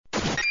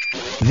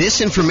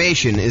This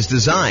information is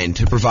designed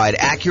to provide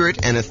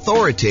accurate and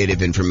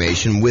authoritative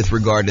information with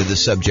regard to the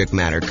subject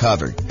matter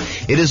covered.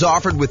 It is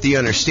offered with the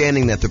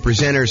understanding that the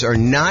presenters are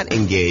not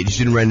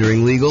engaged in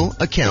rendering legal,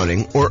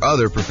 accounting, or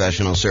other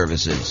professional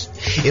services.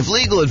 If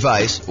legal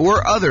advice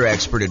or other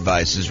expert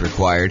advice is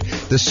required,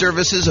 the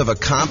services of a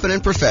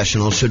competent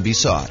professional should be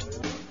sought.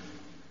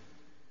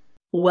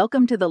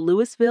 Welcome to the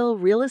Louisville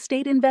Real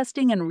Estate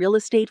Investing and Real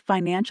Estate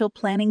Financial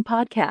Planning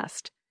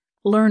Podcast.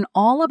 Learn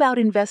all about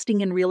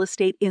investing in real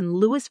estate in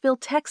Louisville,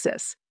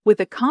 Texas, with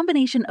a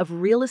combination of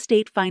real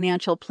estate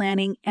financial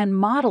planning and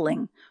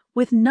modeling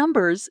with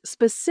numbers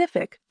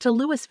specific to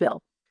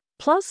Louisville,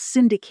 plus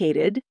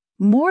syndicated,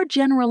 more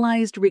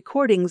generalized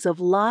recordings of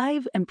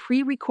live and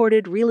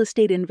pre-recorded real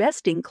estate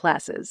investing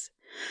classes,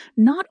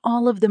 not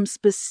all of them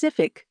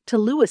specific to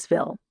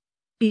Louisville.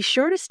 Be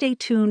sure to stay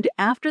tuned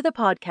after the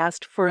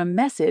podcast for a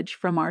message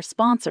from our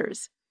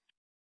sponsors.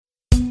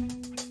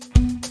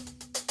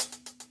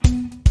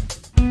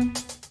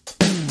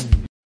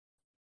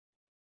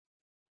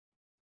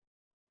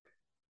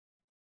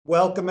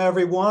 Welcome,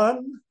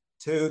 everyone,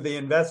 to the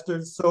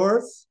Investor's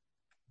Source,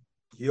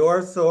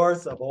 your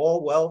source of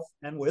all wealth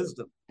and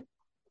wisdom.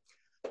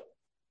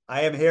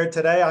 I am here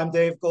today. I'm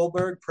Dave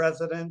Goldberg,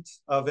 president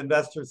of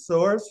Investor's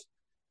Source.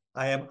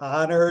 I am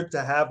honored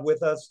to have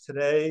with us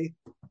today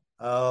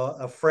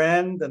a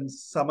friend and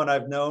someone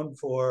I've known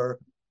for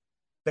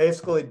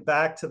basically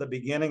back to the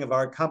beginning of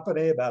our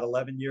company about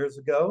 11 years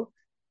ago,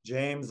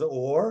 James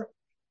Orr.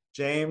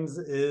 James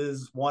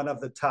is one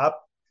of the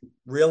top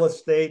real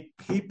estate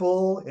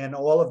people in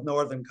all of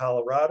Northern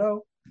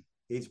Colorado.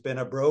 He's been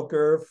a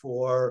broker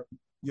for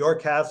Your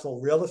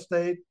Castle Real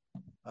Estate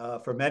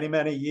for many,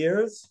 many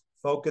years,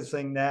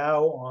 focusing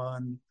now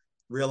on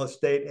real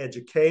estate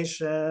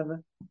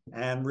education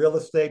and real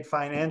estate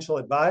financial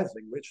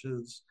advising, which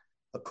is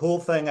a cool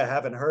thing I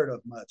haven't heard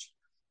of much.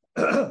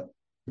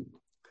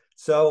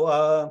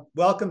 So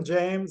welcome,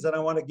 James, and I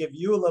want to give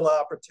you a little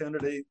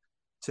opportunity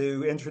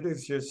to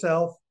introduce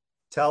yourself.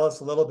 Tell us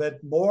a little bit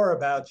more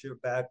about your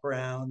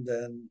background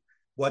and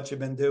what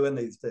you've been doing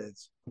these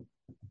days.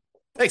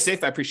 Thanks,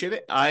 Dave. I appreciate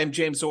it. I'm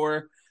James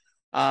Orr.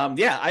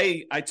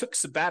 I took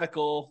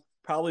sabbatical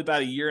probably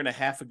about a year and a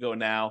half ago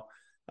now.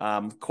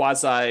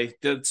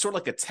 Did sort of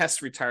like a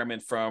test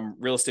retirement from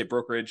real estate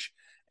brokerage,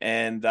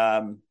 and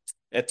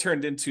it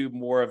turned into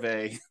more of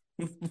a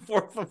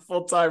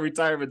full-time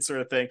retirement sort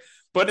of thing.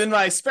 But in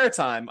my spare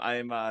time,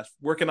 I'm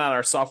working on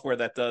our software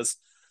that does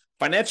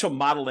financial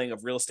modeling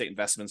of real estate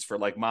investments for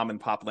like mom and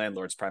pop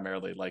landlords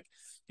primarily. Like,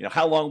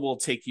 how long will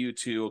it take you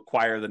to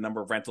acquire the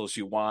number of rentals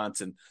you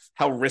want, and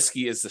how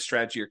risky is the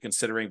strategy you're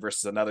considering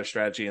versus another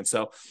strategy. And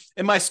so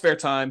in my spare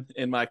time,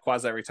 in my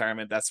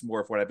quasi-retirement, that's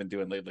more of what I've been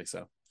doing lately.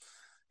 So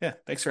yeah,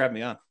 thanks for having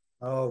me on.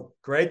 Oh,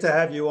 great to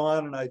have you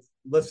on. And I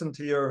listened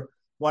to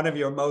one of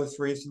your most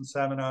recent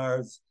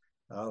seminars,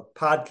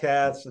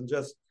 podcasts, and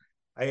just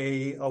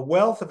a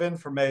wealth of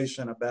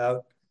information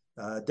about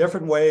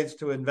different ways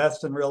to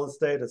invest in real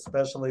estate,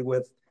 especially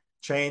with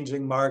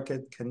changing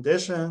market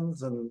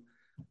conditions. And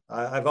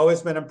I've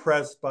always been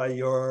impressed by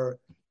your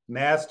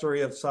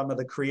mastery of some of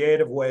the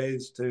creative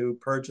ways to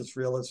purchase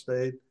real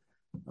estate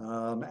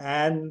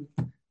and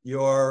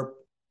your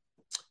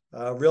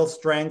real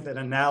strength and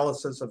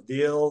analysis of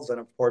deals and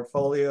of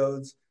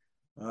portfolios.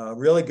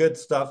 Really good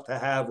stuff to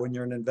have when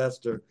you're an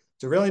investor,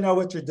 to really know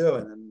what you're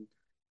doing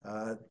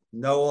and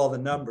know all the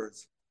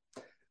numbers.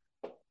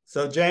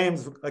 So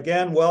James,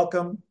 again,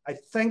 welcome. I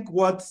think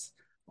what's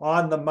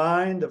on the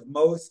mind of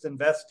most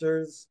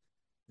investors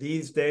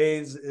these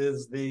days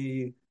is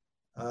the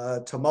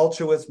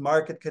tumultuous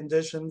market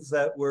conditions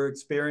that we're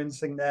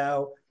experiencing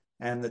now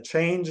and the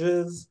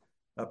changes,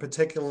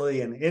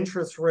 particularly in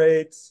interest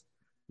rates.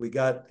 We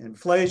got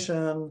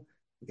inflation,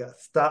 we got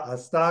a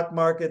stock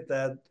market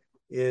that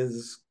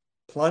is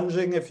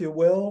plunging, if you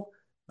will,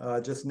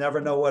 just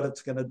never know what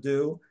it's going to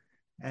do.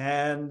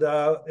 And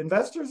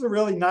investors are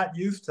really not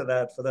used to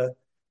that for the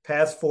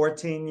past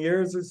 14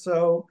 years or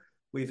so.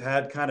 We've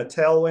had kind of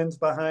tailwinds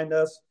behind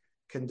us.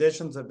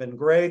 Conditions have been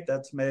great.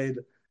 That's made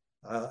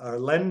our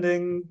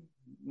lending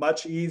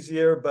much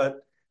easier,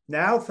 but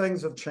now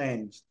things have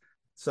changed.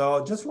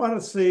 So just want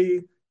to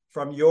see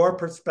from your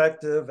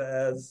perspective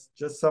as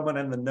just someone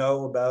in the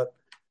know about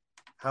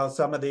how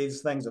some of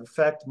these things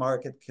affect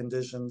market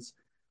conditions,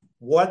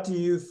 what do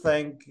you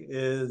think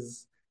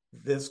is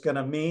this going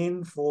to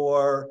mean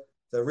for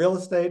the real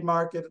estate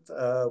market?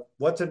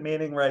 What's it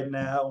meaning right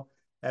now?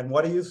 And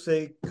what do you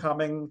see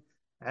coming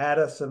at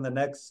us in the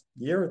next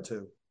year or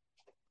two?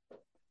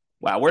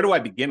 Wow, where do I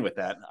begin with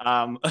that?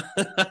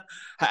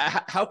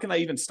 How can I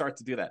even start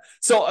to do that?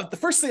 So the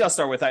first thing I'll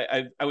start with,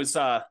 I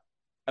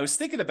was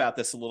thinking about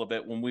this a little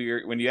bit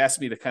when you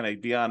asked me to kind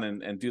of be on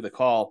and do the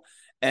call.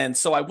 And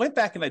so I went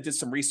back and I did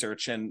some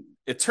research, and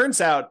it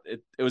turns out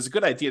it was a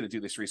good idea to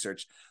do this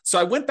research. So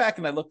I went back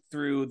and I looked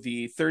through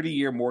the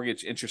 30-year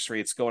mortgage interest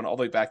rates going all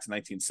the way back to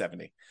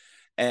 1970.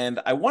 And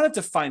I wanted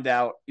to find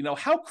out,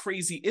 how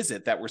crazy is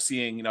it that we're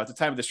seeing, at the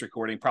time of this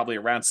recording, probably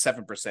around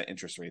 7%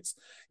 interest rates,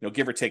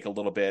 give or take a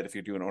little bit if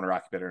you're doing owner,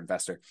 occupier,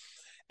 investor.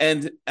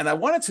 And I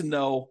wanted to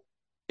know,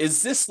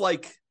 is this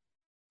like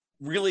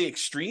really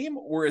extreme,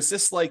 or is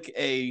this like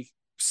a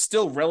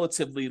still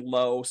relatively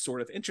low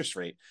sort of interest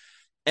rate?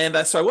 And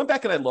so I went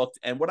back and I looked,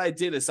 and what I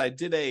did is I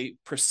did a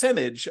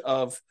percentage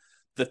of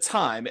the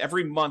time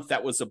every month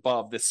that was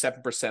above this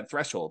 7%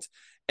 threshold.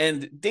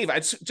 And Dave, I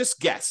just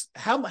guess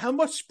how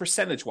much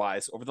percentage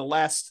wise over the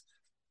last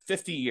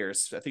 50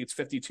 years, I think it's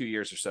 52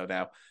 years or so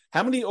now,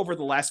 how many over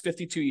the last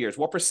 52 years,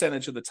 what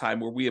percentage of the time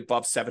were we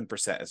above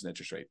 7% as an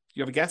interest rate? Do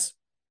you have a guess?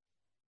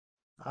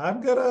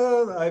 I've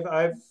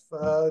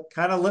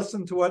kind of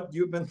listened to what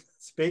you've been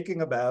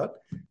speaking about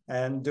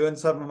and doing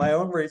some of my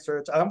own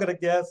research. I'm gonna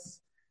guess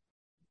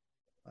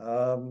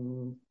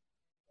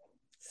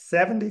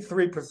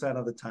 73%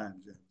 of the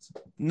time, James.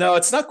 No,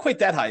 it's not quite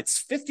that high.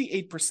 It's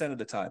 58% of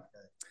the time.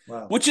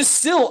 Wow. Which is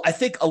still, I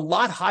think, a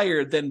lot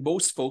higher than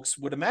most folks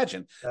would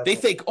imagine. They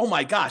think, oh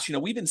my gosh,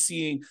 we've been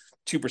seeing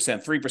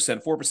 2%,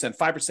 3%, 4%,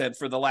 5%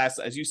 for the last,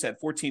 as you said,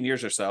 14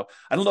 years or so.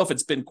 I don't know if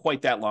it's been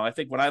quite that long. I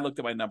think when I looked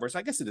at my numbers,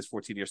 I guess it is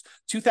 14 years.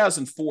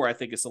 2004, I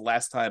think, is the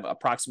last time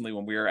approximately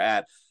when we were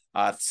at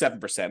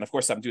 7%. Of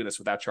course, I'm doing this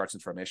without charts in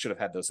front of me. I should have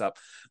had those up.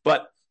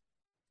 But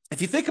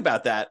if you think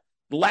about that,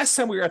 the last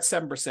time we were at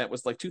 7%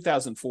 was like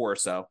 2004 or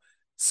so.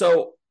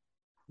 So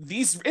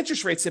these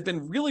interest rates have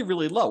been really,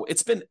 really low.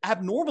 It's been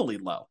abnormally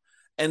low.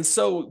 And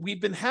so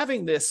we've been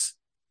having this,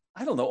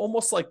 I don't know,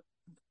 almost like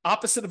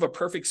opposite of a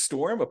perfect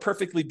storm, a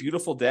perfectly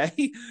beautiful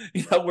day,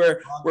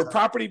 where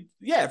property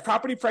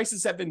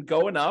prices have been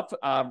going up,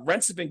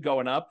 rents have been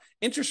going up,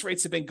 interest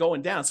rates have been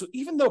going down. So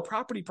even though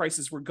property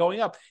prices were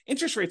going up,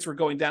 interest rates were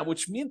going down,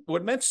 which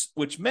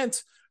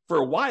meant for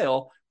a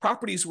while,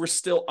 properties were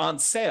still on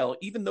sale,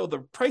 even though the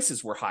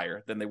prices were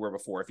higher than they were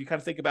before. If you kind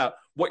of think about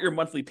what your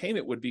monthly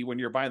payment would be when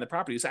you're buying the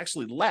property, it's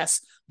actually less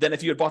than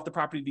if you had bought the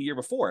property the year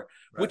before,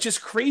 right, which is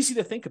crazy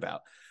to think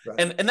about.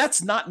 Right. And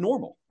that's not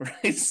normal,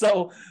 right?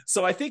 So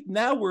I think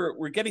now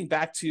we're getting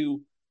back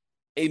to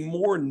a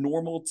more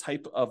normal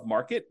type of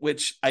market,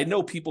 which I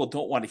know people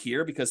don't want to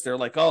hear because they're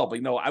like, oh, but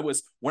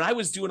when I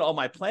was doing all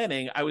my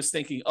planning, I was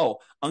thinking, oh,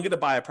 I'm going to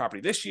buy a property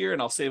this year and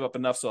I'll save up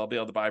enough so I'll be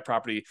able to buy a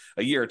property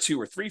a year or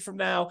 2 or 3 from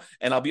now,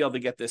 and I'll be able to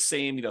get this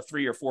same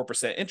 3 or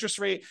 4% interest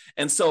rate.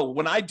 And so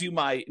when I do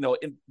my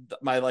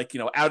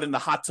out in the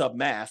hot tub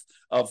math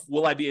of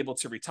will I be able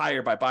to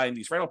retire by buying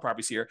these rental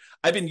properties here,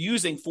 I've been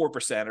using 4% or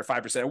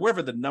 5% or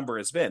wherever the number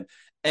has been,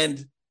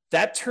 and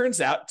that turns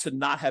out to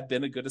not have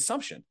been a good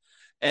assumption.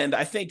 And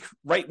I think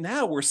right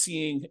now we're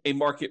seeing a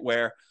market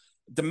where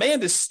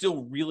demand is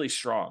still really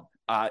strong.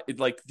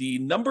 The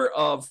number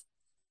of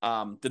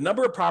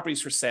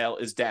properties for sale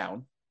is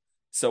down,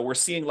 so we're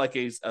seeing like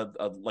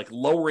a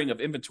lowering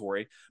of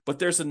inventory. But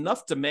there's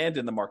enough demand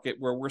in the market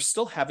where we're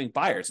still having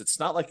buyers. It's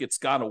not like it's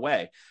gone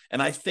away.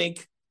 And I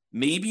think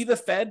maybe the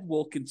Fed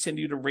will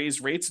continue to raise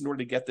rates in order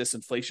to get this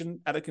inflation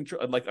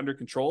under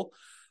control,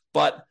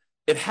 but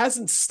it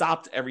hasn't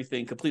stopped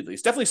everything completely.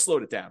 It's definitely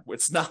slowed it down.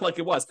 It's not like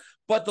it was.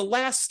 But the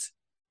last,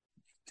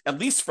 at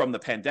least from the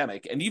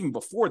pandemic, and even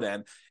before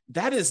then,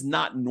 that is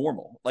not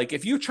normal. Like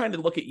if you're trying to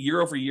look at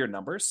year-over-year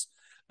numbers,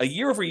 a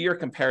year-over-year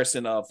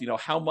comparison of,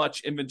 how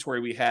much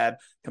inventory we had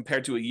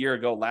compared to a year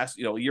ago a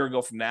year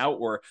ago from now,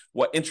 or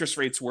what interest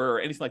rates were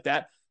or anything like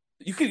that,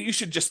 you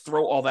should just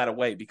throw all that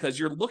away, because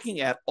you're looking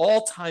at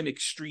all-time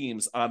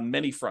extremes on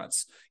many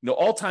fronts.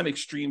 All-time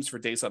extremes for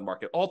days on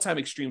market, all-time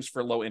extremes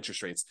for low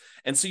interest rates.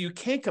 And so you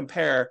can't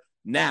compare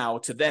now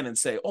to then and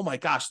say, oh my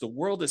gosh, the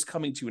world is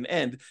coming to an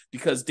end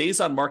because days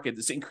on market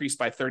is increased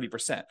by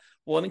 30%.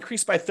 Well, it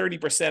increased by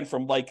 30%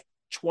 from like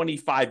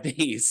 25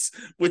 days,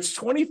 which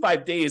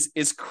 25 days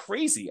is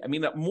crazy. I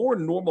mean, a more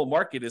normal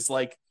market is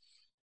like,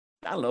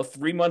 I don't know,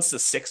 3 months to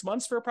 6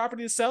 months for a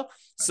property to sell.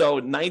 So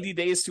 90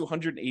 days to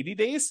 180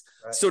 days.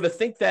 Right. So to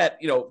think that,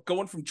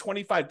 going from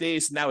 25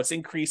 days, now it's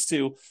increased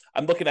to,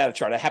 I'm looking at a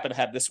chart. I happen to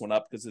have this one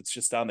up because it's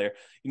just down there.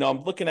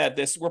 I'm looking at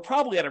this. We're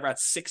probably at around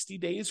 60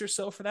 days or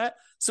so for that.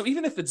 So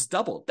even if it's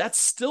doubled, that's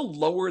still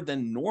lower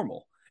than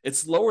normal.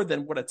 It's lower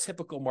than what a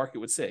typical market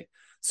would say.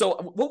 So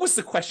what was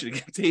the question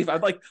again, Dave? I'm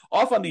like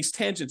off on these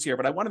tangents here,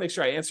 but I want to make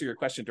sure I answer your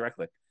question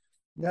directly.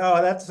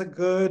 No, that's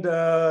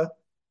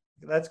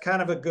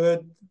kind of a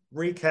good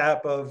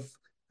recap of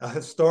a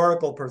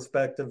historical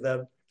perspective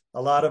that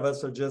a lot of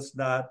us are just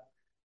not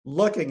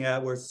looking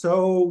at. We're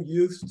so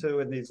used to,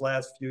 in these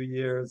last few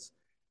years,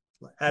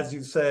 as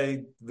you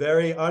say,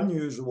 very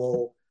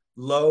unusual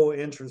low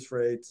interest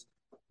rates,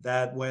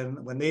 that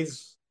when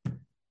these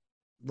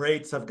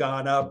rates have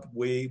gone up,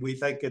 we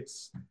think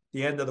it's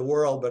the end of the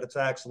world, but it's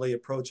actually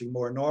approaching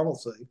more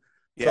normalcy.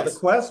 Yes. So the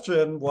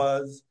question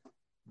was,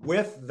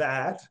 with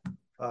that,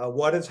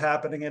 what is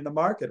happening in the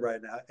market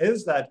right now?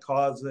 Is that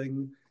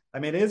causing,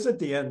 is it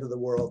the end of the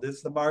world?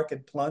 Is the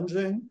market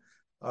plunging?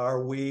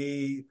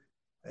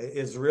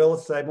 Is real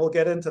estate, we'll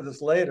get into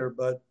this later,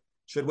 but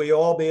should we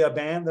all be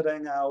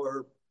abandoning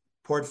our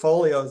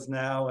portfolios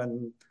now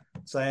and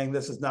saying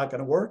this is not going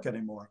to work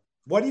anymore?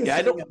 What are you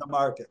seeing in the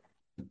market?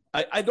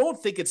 I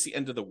don't think it's the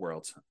end of the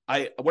world.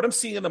 What I'm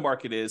seeing in the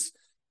market is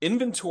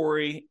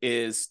inventory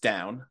is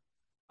down.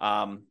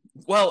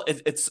 Well,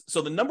 it's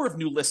so the number of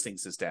new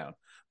listings is down,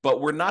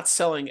 but we're not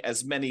selling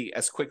as many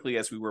as quickly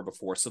as we were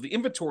before. So the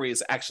inventory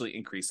is actually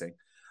increasing.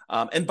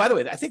 And by the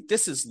way, I think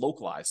this is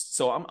localized.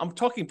 So I'm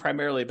talking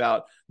primarily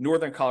about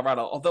Northern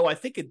Colorado, although I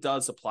think it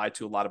does apply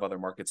to a lot of other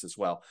markets as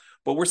well.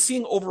 But we're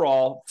seeing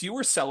overall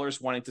fewer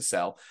sellers wanting to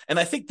sell. And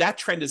I think that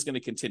trend is going to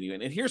continue.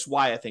 And here's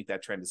why I think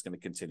that trend is going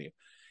to continue.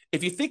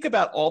 If you think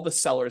about all the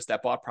sellers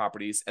that bought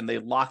properties and they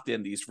locked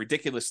in these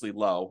ridiculously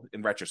low,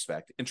 in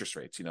retrospect, interest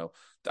rates,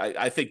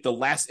 I think the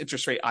last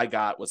interest rate I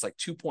got was like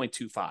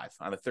 2.25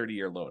 on a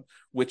 30-year loan,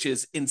 which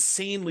is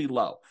insanely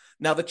low.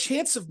 Now, the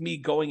chance of me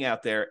going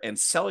out there and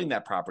selling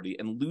that property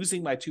and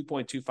losing my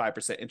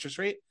 2.25% interest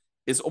rate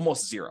is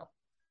almost zero.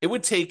 It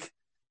would take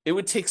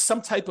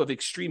some type of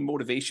extreme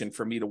motivation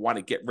for me to want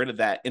to get rid of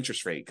that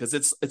interest rate, because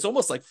it's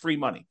almost like free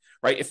money,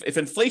 right? If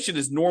inflation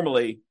is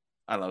normally,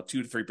 I don't know,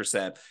 2 to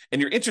 3%,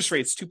 and your interest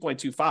rate is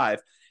 2.25,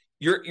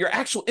 your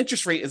actual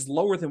interest rate is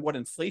lower than what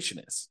inflation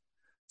is.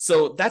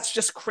 So that's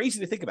just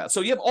crazy to think about.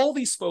 So you have all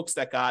these folks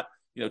that got,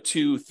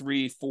 2,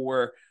 3,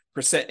 4%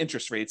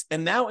 interest rates,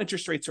 and now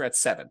interest rates are at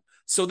 7.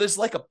 So there's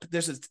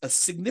a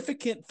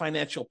significant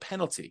financial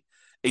penalty,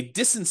 a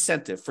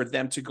disincentive for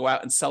them to go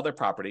out and sell their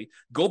property,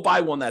 go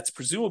buy one that's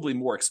presumably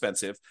more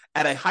expensive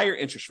at a higher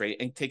interest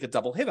rate and take a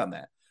double hit on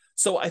that.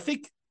 So I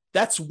think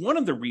that's one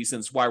of the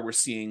reasons why we're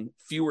seeing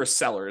fewer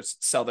sellers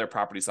sell their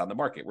properties on the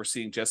market. We're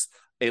seeing just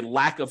a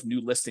lack of new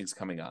listings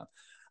coming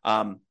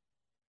on.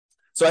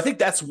 So I think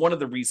that's one of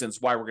the reasons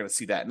why we're going to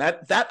see that. And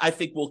that I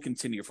think will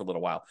continue for a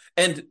little while.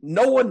 And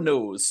no one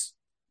knows.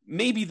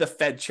 Maybe the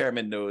Fed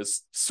chairman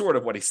knows sort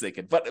of what he's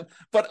thinking, but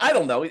I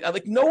don't know.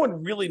 Like, no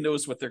one really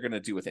knows what they're going to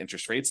do with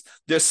interest rates.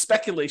 There's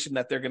speculation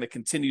that they're going to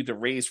continue to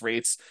raise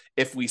rates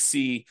if we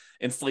see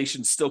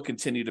inflation still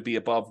continue to be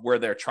above where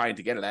they're trying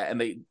to get it at.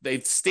 And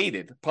they've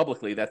stated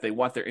publicly that they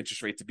want their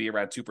interest rate to be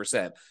around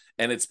 2%,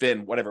 and it's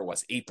been whatever it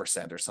was,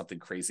 8% or something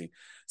crazy.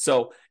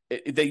 So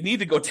they need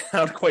to go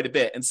down quite a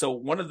bit. And so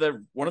one of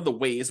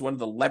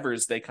the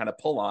levers they kind of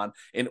pull on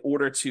in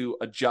order to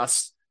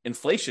adjust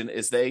inflation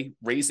is they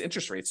raise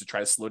interest rates to try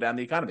to slow down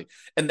the economy.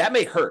 And that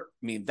may hurt.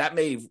 I mean, that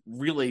may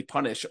really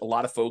punish a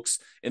lot of folks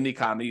in the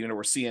economy.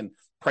 We're seeing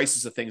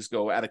prices of things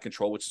go out of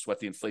control, which is what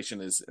the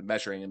inflation is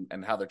measuring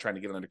and how they're trying to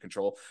get it under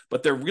control.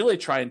 But they're really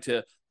trying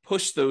to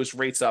push those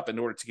rates up in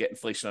order to get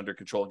inflation under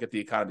control and get the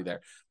economy there.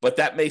 But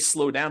that may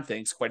slow down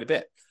things quite a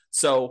bit.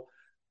 So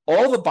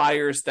all the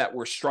buyers that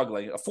were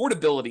struggling,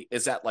 affordability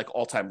is at like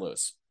all-time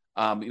lows.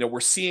 We're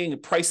seeing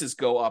prices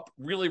go up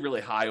really, really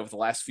high over the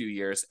last few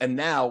years. And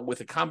now with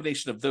a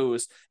combination of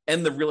those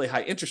and the really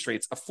high interest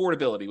rates,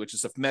 affordability, which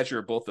is a measure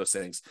of both those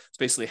things, it's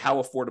basically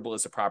how affordable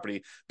is a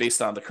property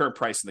based on the current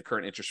price and the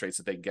current interest rates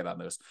that they can get on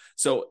those.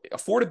 So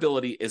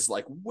affordability is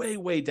like way,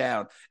 way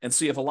down. And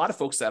so you have a lot of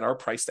folks that are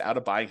priced out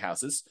of buying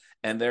houses,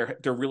 and they're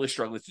really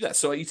struggling to do that.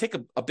 So you take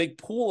a big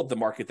pool of the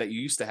market that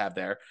you used to have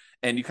there,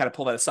 and you kind of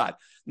pull that aside.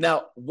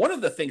 Now, one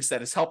of the things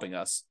that is helping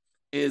us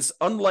is,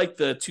 unlike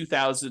the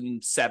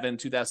 2007,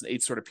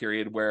 2008 sort of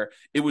period where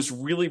it was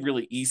really,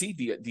 really easy,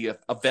 the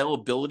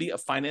availability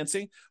of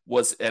financing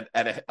was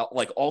at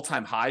like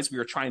all-time highs. We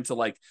were trying to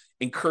like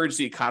encourage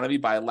the economy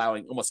by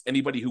allowing almost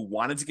anybody who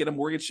wanted to get a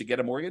mortgage to get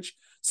a mortgage.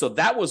 So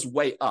that was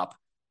way up.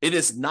 It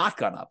has not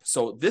gone up.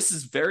 So this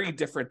is very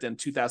different than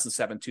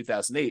 2007,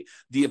 2008.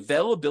 The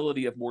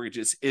availability of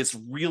mortgages is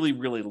really,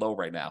 really low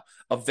right now,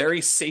 a very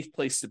safe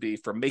place to be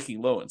for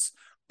making loans.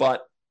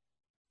 But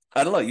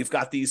I don't know, you've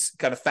got these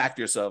kind of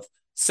factors of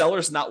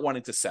sellers not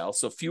wanting to sell,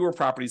 so fewer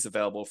properties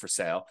available for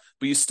sale,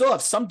 but you still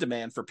have some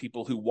demand for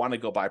people who want to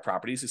go buy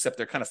properties, except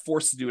they're kind of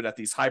forced to do it at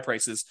these high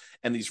prices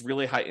and these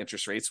really high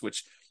interest rates,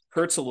 which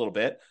hurts a little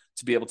bit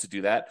to be able to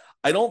do that.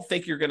 I don't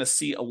think you're going to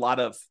see a lot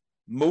of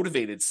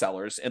motivated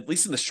sellers, at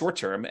least in the short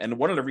term. And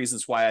one of the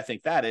reasons why I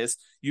think that is,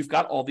 you've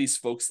got all these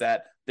folks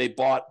that they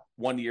bought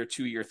 1 year,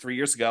 2 year, 3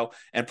 years ago,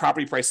 and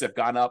property prices have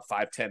gone up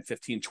 5, 10,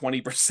 15,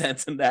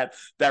 20% in that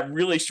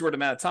really short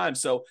amount of time.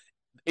 So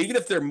even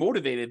if they're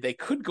motivated, they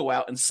could go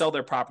out and sell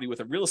their property with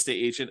a real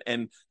estate agent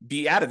and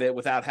be out of it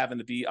without having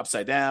to be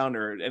upside down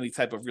or any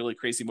type of really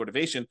crazy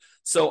motivation.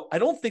 So I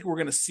don't think we're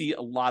going to see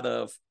a lot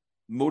of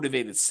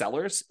motivated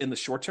sellers in the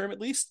short term,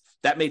 at least.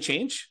 That may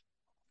change.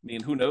 I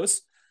mean, who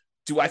knows?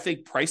 Do I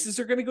think prices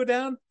are going to go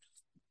down?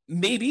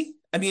 Maybe.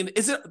 I mean,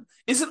 is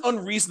it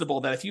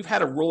unreasonable that if you've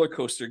had a roller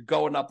coaster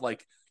going up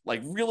like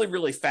really,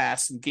 really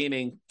fast and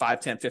gaining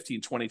 5, 10,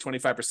 15, 20,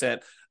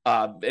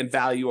 25% in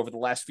value over the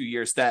last few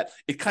years, that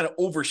it kind of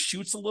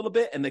overshoots a little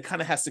bit and it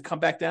kind of has to come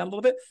back down a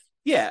little bit?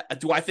 Yeah.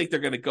 Do I think they're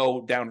going to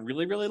go down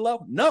really, really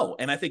low? No.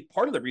 And I think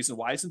part of the reason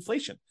why is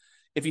inflation.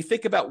 If you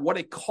think about what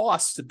it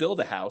costs to build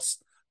a house,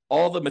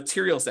 all the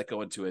materials that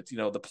go into it,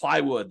 the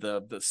plywood,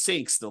 the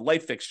sinks, the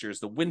light fixtures,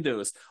 the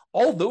windows,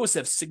 all those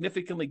have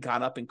significantly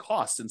gone up in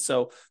cost. And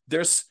so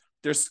there's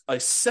a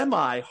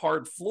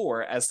semi-hard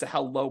floor as to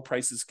how low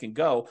prices can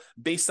go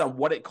based on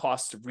what it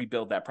costs to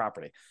rebuild that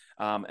property.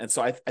 And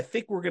so I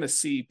think we're going to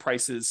see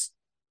prices.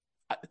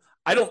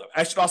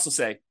 I should also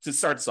say, to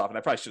start this off, and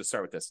I probably should have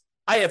started with this,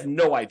 I have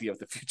no idea what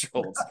the future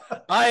holds.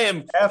 I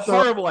am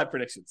horrible at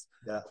predictions.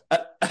 Yeah.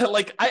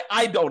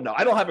 I don't know.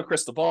 I don't have a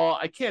crystal ball.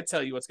 I can't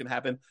tell you what's going to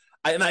happen.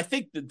 And I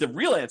think the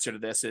real answer to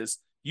this is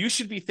you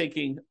should be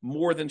thinking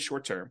more than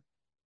short term.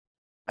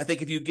 I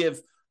think if you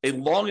give a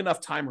long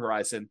enough time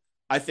horizon,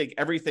 I think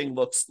everything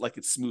looks like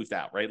it's smoothed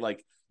out, right?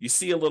 Like you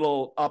see a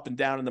little up and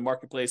down in the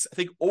marketplace. I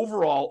think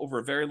overall, over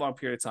a very long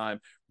period of time,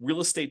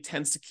 real estate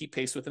tends to keep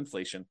pace with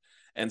inflation.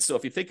 And so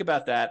if you think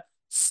about that,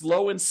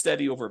 slow and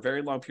steady over a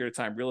very long period of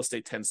time, real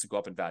estate tends to go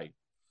up in value.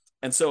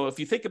 And so if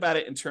you think about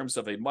it in terms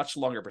of a much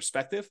longer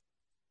perspective,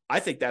 I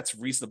think that's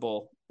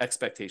reasonable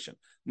expectation.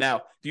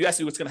 Now, do you ask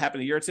me what's going to happen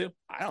in a year or two?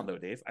 I don't know,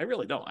 Dave. I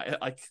really don't.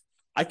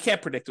 I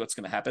can't predict what's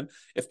going to happen.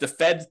 If the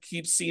Fed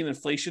keeps seeing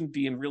inflation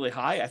being really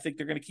high, I think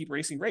they're going to keep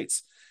raising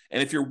rates.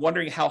 And if you're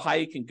wondering how high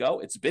it can go,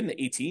 it's been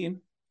to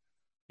 18.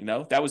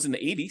 That was in the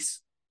 80s,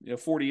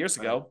 40 years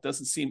ago.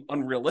 Doesn't seem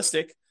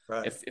unrealistic.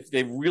 Right. If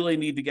they really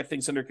need to get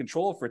things under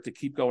control for it to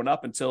keep going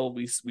up until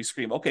we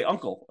scream, okay,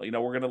 uncle,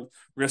 we're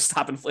gonna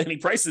stop inflating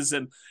prices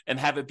and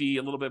have it be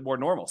a little bit more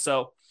normal.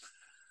 So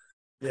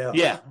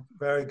yeah,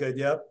 very good.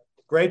 Yep,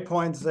 great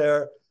points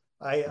there.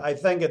 I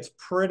think it's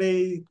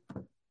pretty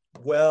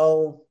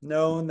well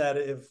known that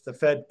if the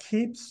Fed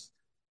keeps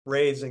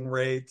raising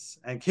rates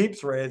and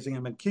keeps raising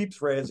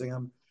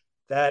them,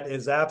 that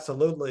is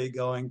absolutely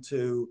going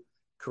to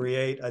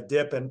create a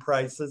dip in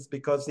prices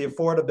because the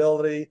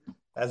affordability,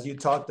 as you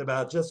talked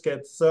about, just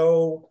gets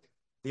the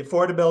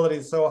affordability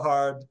is so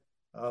hard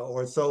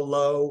or so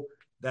low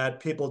that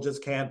people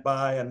just can't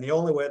buy. And the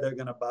only way they're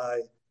going to buy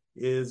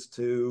is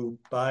to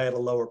buy at a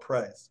lower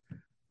price.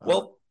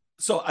 Well,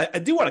 so I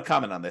do want to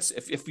comment on this.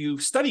 If you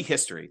study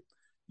history,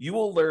 you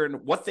will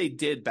learn what they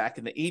did back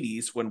in the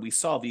 80s when we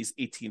saw these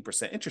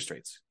 18% interest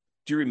rates.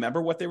 Do you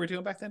remember what they were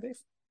doing back then, Dave?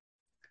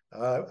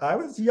 I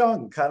was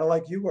young, kind of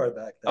like you were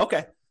back then.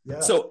 Okay.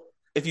 Yeah. So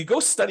if you go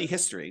study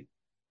history,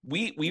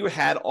 we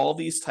had all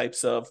these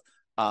types of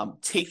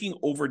taking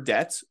over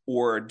debt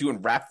or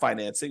doing wrap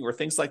financing or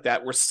things like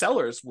that, where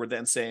sellers were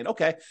then saying,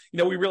 okay,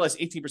 we realize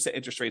 18%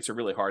 interest rates are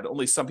really hard.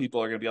 Only some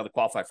people are going to be able to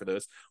qualify for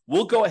those.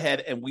 We'll go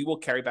ahead and we will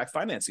carry back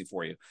financing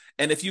for you.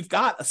 And if you've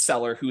got a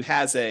seller who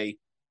has a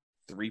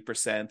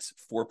 3%,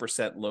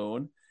 4%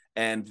 loan,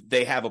 and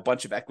they have a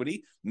bunch of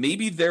equity,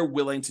 maybe they're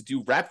willing to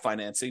do wrap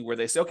financing where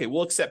they say, okay,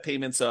 we'll accept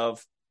payments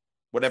of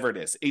whatever it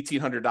is,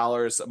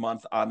 $1,800 a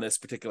month on this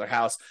particular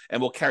house,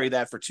 and we'll carry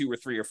that for 2 or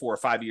 3 or 4 or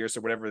 5 years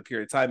or whatever the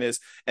period of time is.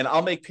 And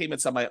I'll make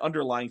payments on my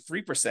underlying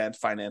 3%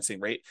 financing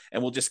rate,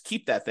 and we'll just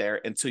keep that there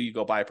until you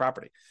go buy a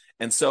property.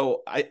 And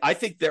so I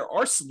think there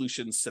are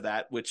solutions to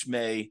that, which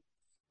may,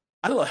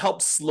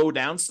 help slow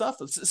down stuff.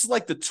 This is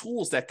like the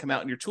tools that come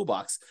out in your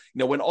toolbox.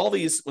 When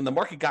the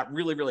market got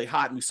really, really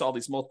hot and we saw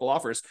these multiple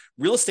offers,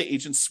 real estate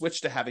agents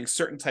switched to having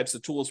certain types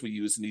of tools we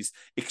use in these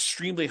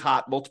extremely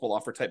hot multiple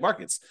offer type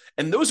markets.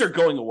 And those are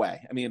going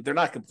away. I mean, they're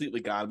not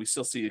completely gone. We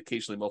still see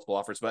occasionally multiple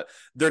offers, but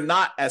they're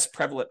not as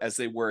prevalent as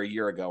they were a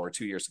year ago or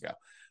 2 years ago.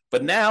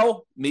 But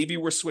now maybe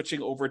we're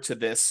switching over to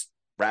this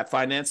wrap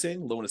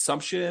financing, loan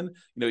assumption.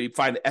 You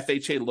find an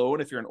FHA loan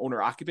if you're an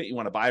owner occupant, you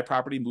want to buy a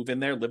property, move in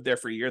there, live there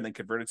for a year, and then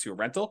convert it to a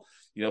rental.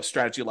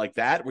 Strategy like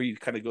that where you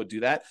kind of go do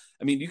that.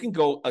 I mean, you can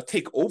go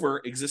take over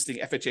existing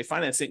FHA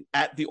financing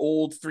at the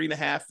old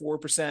 3.5%,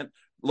 4%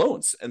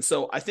 loans. And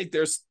so I think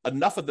there's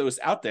enough of those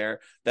out there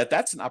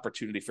that's an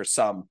opportunity for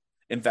some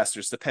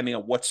investors, depending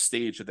on what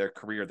stage of their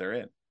career they're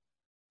in.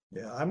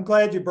 Yeah, I'm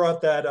glad you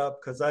brought that up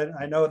because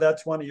I know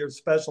that's one of your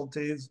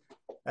specialties.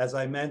 As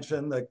I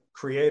mentioned, the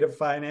creative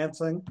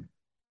financing.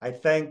 I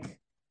think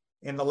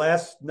in the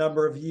last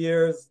number of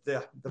years,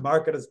 the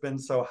market has been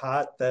so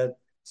hot that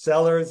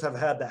sellers have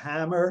had the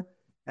hammer,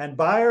 and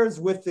buyers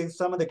with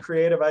some of the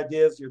creative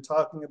ideas you're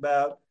talking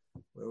about,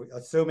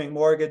 assuming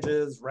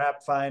mortgages,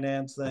 wrap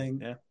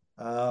financing,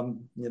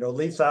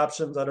 lease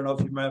options. I don't know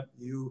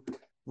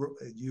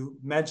if you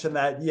mentioned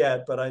that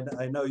yet, but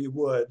I know you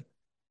would.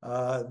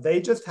 They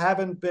just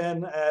haven't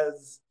been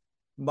as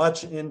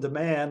much in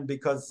demand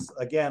because,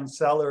 again,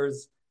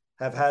 sellers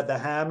have had the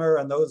hammer,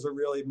 and those are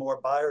really more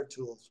buyer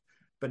tools.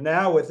 But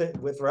now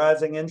with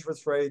rising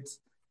interest rates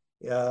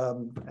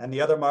and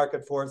the other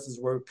market forces,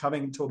 we're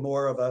coming to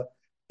more of a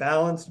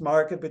balanced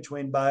market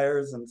between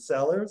buyers and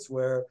sellers,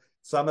 where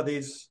some of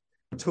these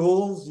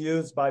tools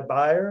used by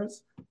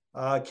buyers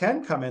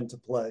can come into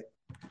play.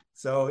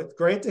 So it's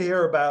great to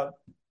hear about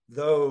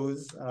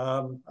those.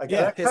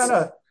 That kind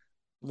of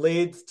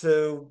leads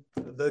to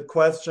the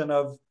question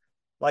of,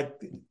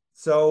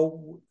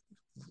 so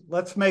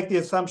let's make the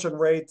assumption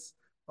rates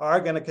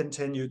are going to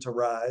continue to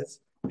rise.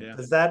 Yeah.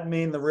 Does that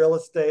mean do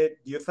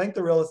you think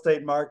the real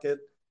estate market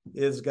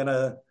is going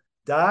to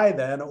die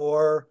then,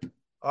 or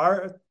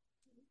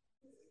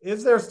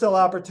is there still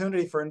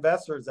opportunity for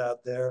investors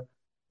out there,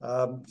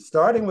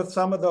 starting with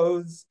some of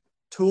those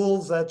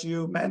tools that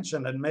you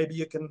mentioned, and maybe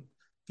you can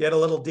get a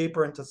little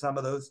deeper into some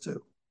of those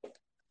too?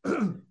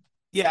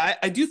 Yeah,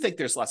 I do think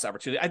there's less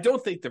opportunity. I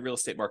don't think the real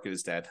estate market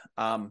is dead.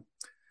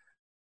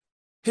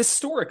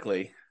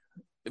 Historically,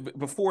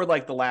 before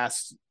the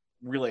last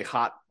really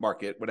hot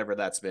market, whatever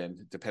that's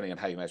been, depending on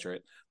how you measure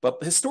it.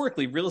 But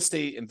historically, real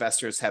estate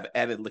investors have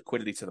added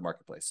liquidity to the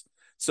marketplace.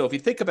 So if you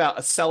think about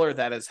a seller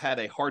that has had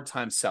a hard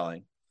time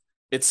selling,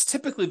 it's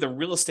typically the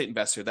real estate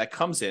investor that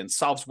comes in,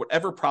 solves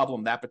whatever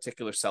problem that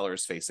particular seller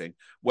is facing,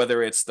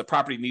 whether it's the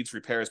property needs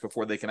repairs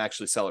before they can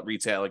actually sell it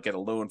retail and get a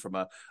loan from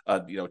a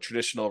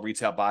traditional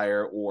retail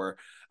buyer, or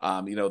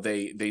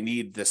they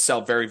need to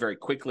sell very, very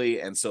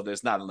quickly, and so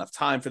there's not enough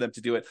time for them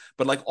to do it.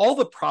 But like all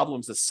the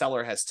problems the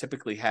seller has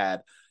typically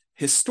had,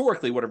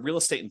 historically, what a real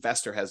estate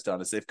investor has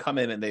done is they've come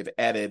in and they've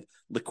added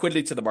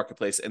liquidity to the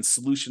marketplace and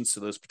solutions to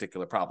those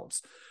particular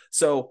problems.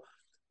 So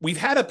we've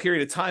had a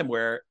period of time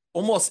where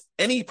almost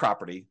any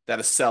property that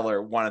a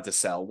seller wanted to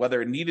sell,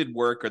 whether it needed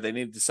work or they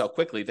needed to sell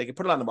quickly, they could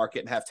put it on the market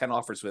and have 10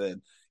 offers within,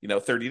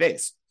 30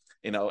 days,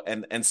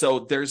 and so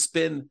there's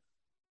been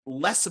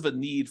less of a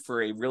need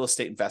for a real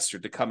estate investor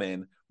to come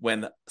in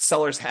when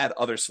sellers had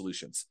other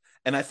solutions.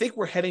 And I think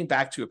we're heading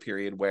back to a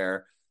period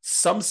where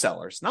some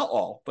sellers, not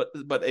all,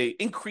 but a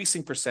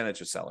increasing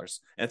percentage of sellers,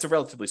 and it's a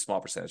relatively small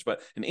percentage,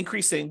 but an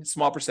increasing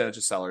small percentage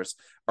of sellers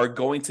are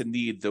going to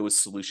need those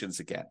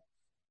solutions again.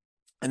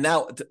 And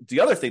now the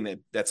other thing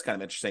that's kind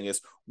of interesting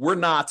is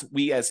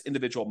we as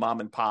individual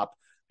mom and pop,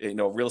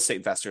 real estate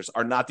investors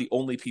are not the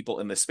only people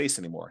in this space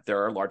anymore.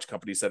 There are large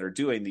companies that are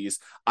doing these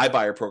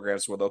iBuyer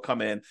programs where they'll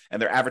come in and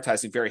they're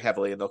advertising very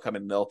heavily, and they'll come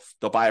in and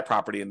they'll buy a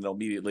property and they'll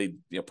immediately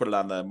put it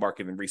on the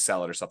market and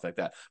resell it or something like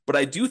that. But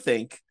I do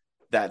think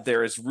that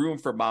there is room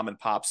for mom and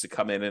pops to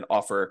come in and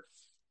offer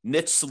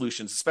niche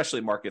solutions, especially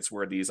in markets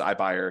where these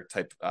iBuyer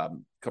type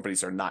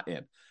companies are not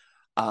in.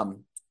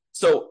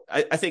 So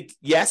I think,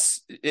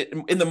 yes,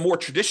 in the more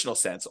traditional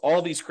sense,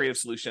 all these creative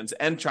solutions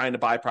and trying to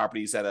buy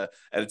properties at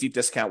a deep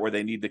discount where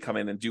they need to come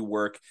in and do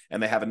work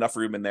and they have enough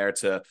room in there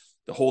to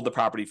hold the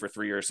property for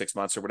 3 or 6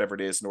 months or whatever it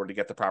is in order to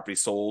get the property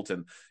sold,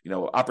 and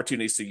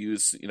opportunities to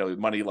use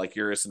money like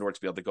yours in order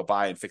to be able to go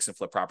buy and fix and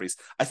flip properties.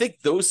 I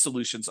think those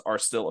solutions are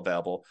still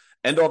available,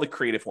 and all the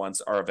creative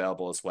ones are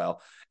available as well.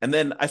 And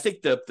then I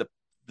think the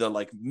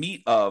like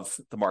meat of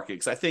the market,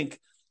 because I think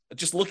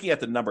just looking at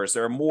the numbers,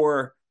 there are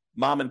more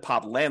mom and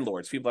pop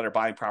landlords, people that are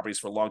buying properties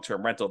for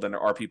long-term rental, than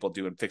there are people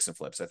doing fix and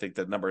flips. I think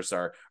the numbers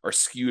are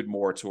skewed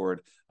more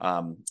toward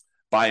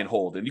buy and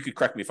hold. And you could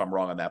correct me if I'm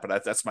wrong on that,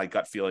 but that's my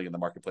gut feeling in the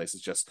marketplace,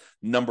 is just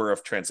number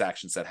of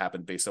transactions that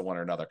happen based on one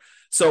or another.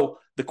 So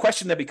the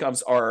question that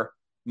becomes, are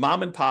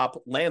mom and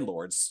pop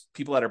landlords,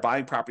 people that are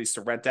buying properties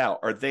to rent out,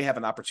 are they have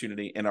an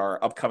opportunity in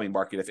our upcoming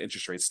market if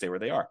interest rates stay where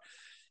they are?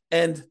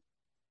 And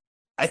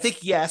I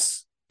think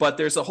yes, but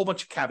there's a whole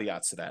bunch of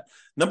caveats to that.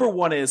 Number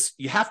one is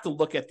you have to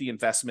look at the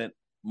investment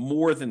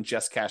more than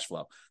just cash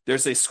flow.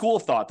 There's a school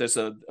of thought, there's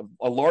a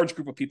large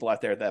group of people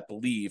out there that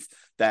believe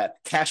that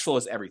cash flow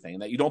is everything,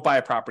 and that you don't buy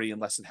a property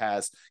unless it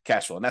has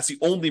cash flow. And that's the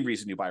only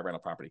reason you buy a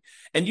rental property.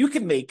 And you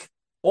can make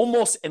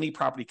almost any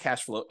property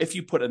cash flow if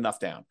you put enough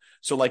down.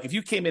 So like if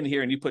you came in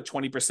here and you put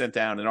 20%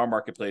 down in our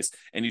marketplace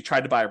and you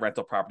tried to buy a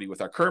rental property with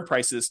our current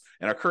prices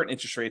and our current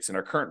interest rates and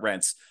our current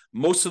rents,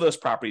 most of those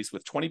properties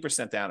with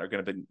 20% down are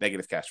going to be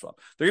negative cash flow.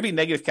 They're going to be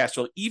negative cash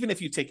flow even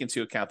if you take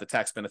into account the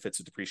tax benefits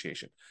of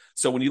depreciation.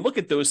 So when you look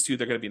at those two,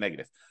 they're going to be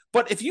negative.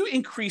 But if you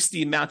increase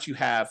the amount you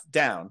have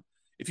down,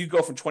 if you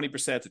go from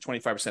 20% to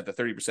 25% to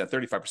 30%,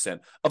 35%,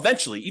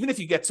 eventually, even if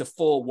you get to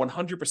full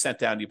 100%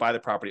 down, you buy the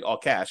property all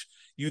cash,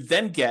 you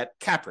then get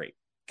cap rate.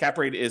 Cap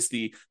rate is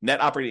the net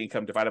operating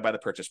income divided by the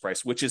purchase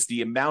price, which is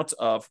the amount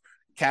of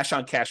cash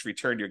on cash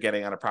return you're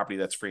getting on a property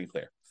that's free and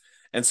clear.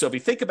 And so if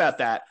you think about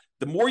that,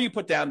 the more you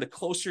put down, the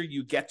closer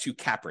you get to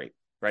cap rate.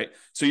 Right.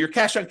 So your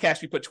cash on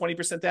cash, you put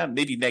 20% down,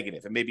 maybe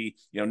negative, and maybe,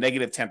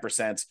 negative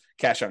 10%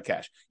 cash on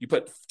cash. You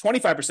put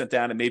 25%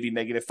 down and maybe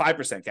negative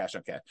 5% cash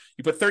on cash.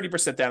 You put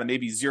 30% down and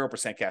maybe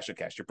 0% cash on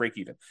cash. You break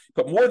even.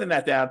 Put more than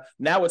that down.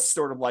 Now it's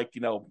sort of like,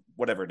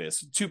 whatever it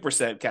is,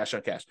 2% cash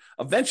on cash.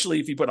 Eventually,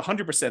 if you put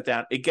 100%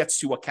 down, it gets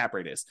to what cap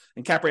rate is.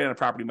 And cap rate on a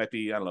property might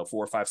be,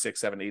 4, 5, 6,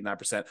 7, 8,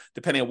 9%,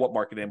 depending on what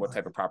market and what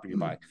type of property you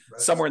buy,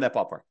 somewhere in that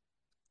ballpark.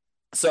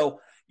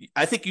 So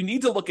I think you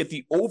need to look at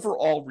the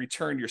overall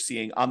return you're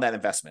seeing on that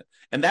investment.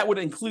 And that would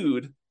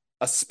include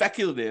a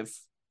speculative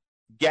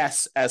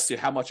guess as to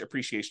how much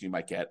appreciation you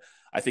might get.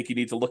 I think you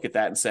need to look at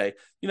that and say,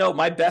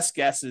 my best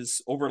guess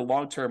is over the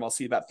long term, I'll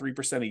see about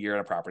 3% a year on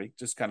a property,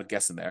 just kind of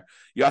guessing there.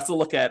 You have to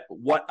look at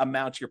what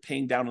amount you're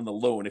paying down on the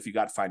loan if you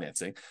got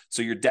financing.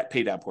 So your debt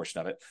pay down portion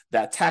of it,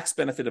 that tax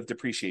benefit of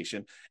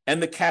depreciation,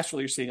 and the cash flow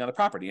you're seeing on the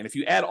property. And if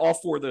you add all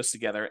four of those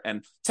together,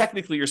 and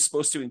technically you're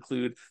supposed to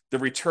include the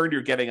return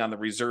you're getting on the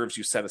reserves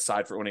you set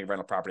aside for owning a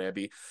rental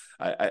property,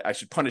 I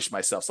should punish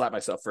myself, slap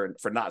myself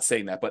for not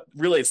saying that. But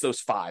really, it's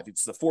those five.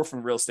 It's the four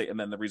from real estate and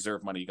then the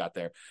reserve money you got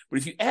there. But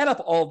if you add up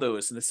all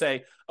those and to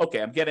say, okay,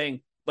 I'm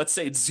getting, let's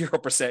say it's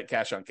 0%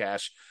 cash on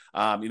cash,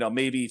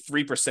 maybe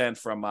 3%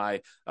 from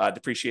my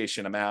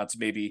depreciation amount,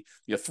 maybe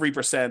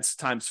 3%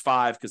 times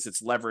 5 because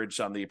it's leverage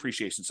on the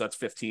appreciation, so that's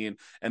 15,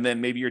 and then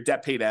maybe your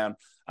debt pay down.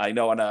 I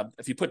know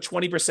if you put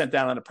 20%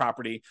 down on a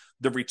property,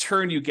 the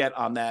return you get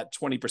on that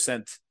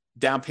 20%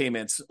 down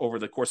payments over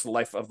the course of the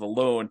life of the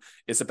loan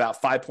is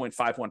about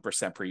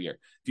 5.51% per year.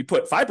 If you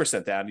put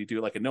 5% down, you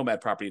do like a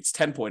nomad property, it's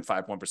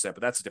 10.51%,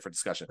 but that's a different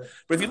discussion.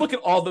 But if you look at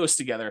all those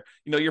together,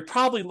 you're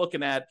probably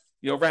looking at,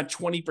 around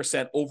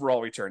 20%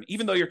 overall return,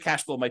 even though your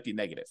cash flow might be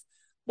negative.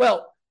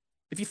 Well,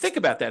 if you think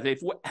about that,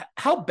 Dave,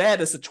 how bad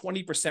is a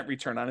 20%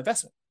 return on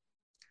investment?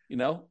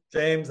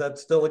 James,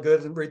 that's still a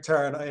good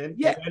return in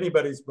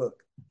anybody's book.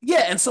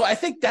 Yeah. And so I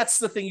think that's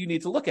the thing you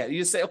need to look at. You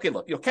just say, okay,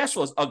 look, cash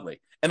flow is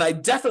ugly. And I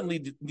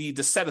definitely need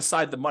to set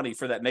aside the money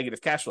for that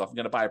negative cash flow. If I'm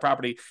going to buy a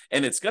property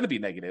and it's going to be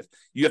negative,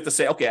 you have to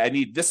say, okay, I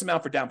need this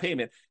amount for down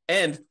payment.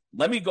 And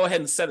let me go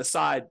ahead and set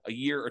aside a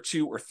year or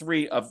 2 or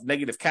 3 of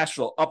negative cash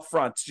flow up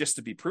front just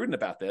to be prudent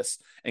about this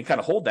and kind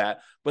of hold that.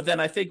 But then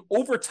I think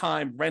over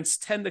time, rents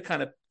tend to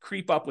kind of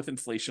creep up with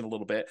inflation a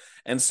little bit.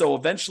 And so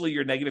eventually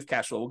your negative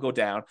cash flow will go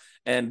down.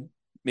 And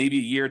maybe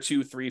a year,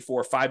 2, 3,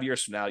 4, 5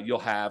 years from now, you'll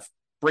have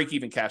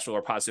break-even cash flow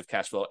or positive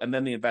cash flow, and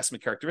then the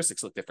investment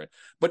characteristics look different.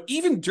 But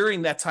even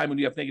during that time when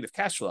you have negative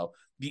cash flow,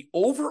 the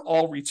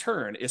overall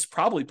return is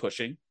probably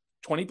pushing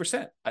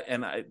 20%.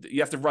 And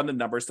you have to run the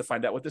numbers to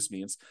find out what this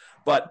means.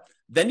 But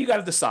then you got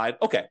to decide,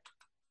 okay,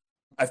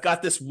 I've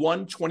got this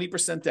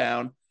 20%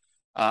 down,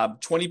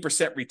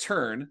 20%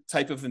 return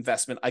type of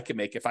investment I can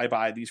make if I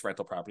buy these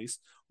rental properties.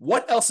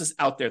 What else is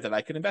out there that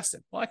I can invest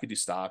in? Well, I could do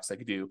stocks, I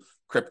could do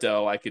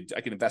crypto, I could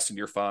invest in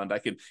your fund, I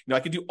could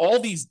do all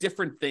these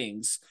different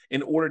things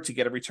in order to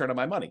get a return on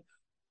my money.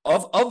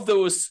 Of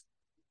those,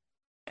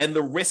 and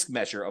the risk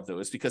measure of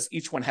those, because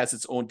each one has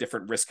its own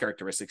different risk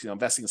characteristics.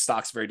 Investing in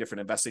stocks is very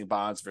different. Investing in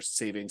bonds versus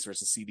savings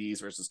versus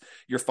CDs versus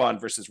your fund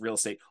versus real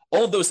estate.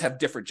 All of those have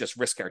different just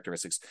risk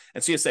characteristics.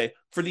 And so you say,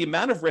 for the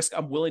amount of risk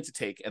I'm willing to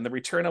take and the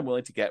return I'm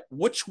willing to get,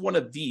 which one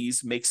of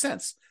these makes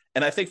sense?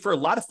 And I think for a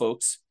lot of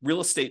folks, real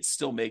estate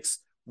still makes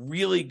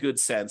really good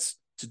sense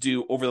to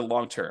do over the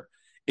long term.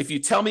 If you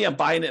tell me I'm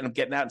buying it and I'm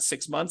getting out in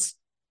 6 months,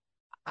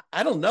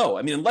 I don't know.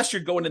 I mean, unless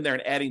you're going in there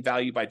and adding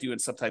value by doing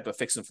some type of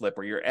fix and flip,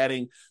 or you're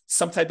adding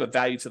some type of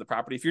value to the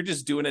property. If you're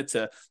just doing it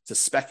to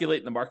speculate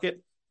in the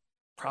market,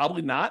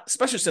 probably not,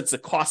 especially since the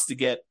cost to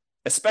get,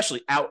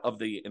 especially out of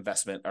the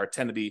investment,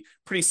 tend to be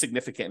pretty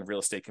significant in real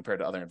estate compared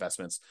to other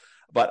investments.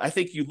 But I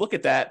think you look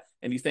at that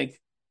and you think,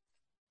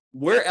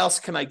 where else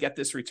can I get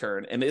this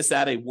return? And is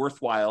that a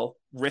worthwhile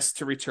risk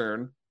to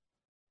return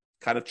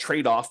kind of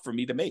trade-off for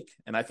me to make?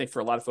 And I think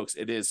for a lot of folks,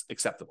 it is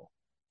acceptable.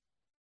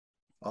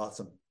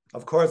 Awesome.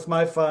 Of course,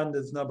 my fund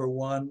is number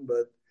one,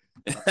 but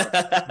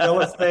real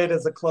estate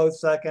is a close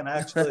second.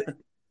 Actually,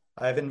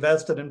 I've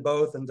invested in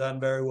both and done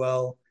very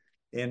well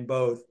in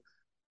both.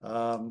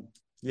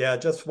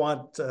 Just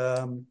want,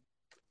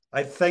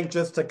 I think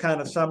just to kind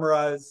of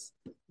summarize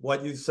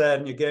what you said,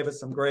 and you gave us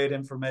some great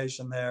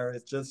information there.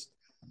 It's just,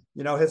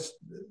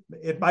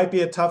 it might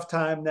be a tough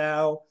time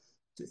now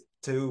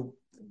to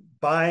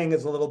buying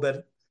is a little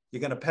bit,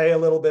 you're going to pay a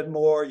little bit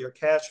more, your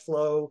cash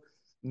flow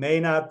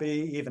may not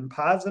be even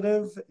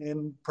positive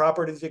in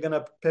properties you're going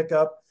to pick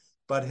up.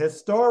 But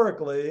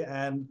historically,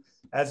 and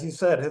as you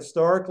said,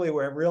 historically,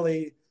 we're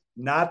really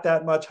not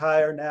that much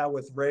higher now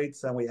with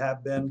rates than we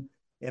have been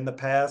in the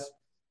past.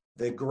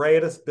 The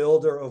greatest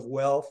builder of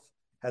wealth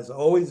has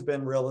always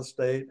been real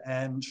estate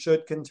and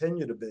should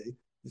continue to be.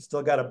 You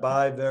still got to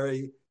buy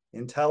very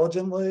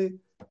intelligently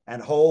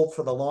and hold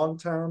for the long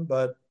term,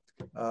 but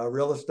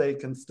real estate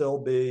can still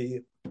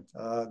be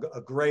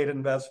a great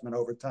investment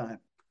over time.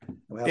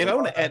 Dave, I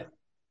want to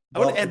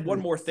add one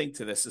more thing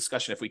to this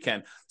discussion if we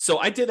can. So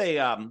I did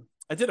a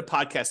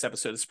podcast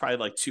episode. It's probably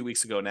like 2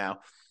 weeks ago now.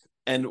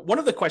 And one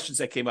of the questions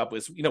that came up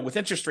was, with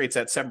interest rates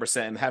at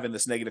 7% and having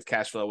this negative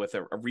cash flow with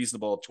a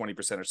reasonable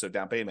 20% or so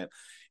down payment,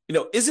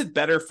 is it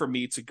better for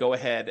me to go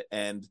ahead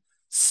and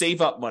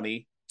save up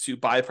money to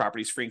buy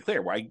properties free and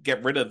clear, where I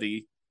get rid of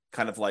the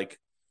kind of like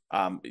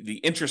the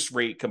interest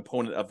rate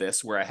component of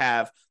this, where I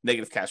have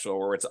negative cash flow,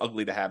 or it's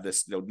ugly to have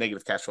this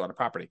negative cash flow on a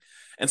property.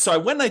 And so I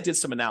went and I did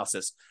some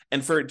analysis,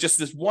 and for just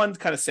this one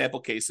kind of sample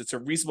case, it's a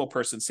reasonable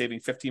person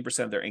saving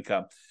 15% of their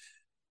income.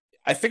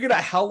 I figured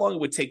out how long it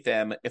would take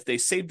them if they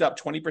saved up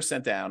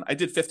 20% down. I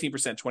did 15%,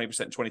 20%,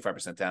 and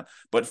 25% down.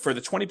 But for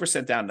the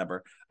 20% down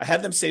number, I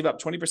had them save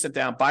up 20%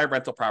 down, buy a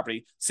rental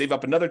property, save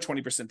up another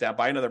 20% down,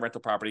 buy another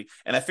rental property.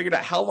 And I figured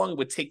out how long it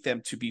would take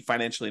them to be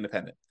financially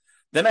independent.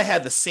 Then I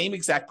had the same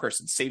exact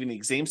person saving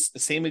the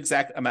same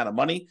exact amount of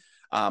money,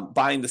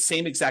 buying the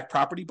same exact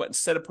property, but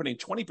instead of putting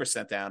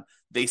 20% down,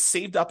 they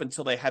saved up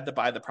until they had to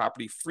buy the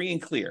property free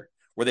and clear,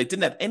 where they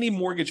didn't have any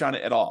mortgage on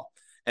it at all.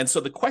 And so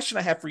the question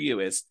I have for you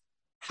is,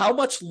 how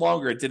much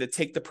longer did it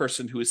take the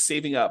person who is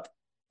saving up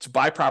to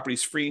buy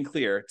properties free and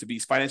clear to be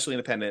financially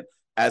independent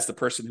as the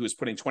person who is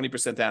putting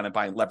 20% down and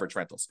buying leverage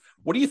rentals?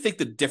 What do you think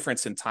the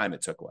difference in time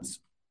it took was?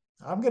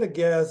 I'm going to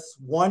guess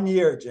 1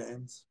 year,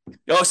 James.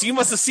 Oh, so you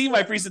must have seen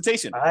my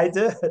presentation. I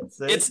did.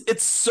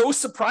 It's so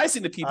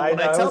surprising to people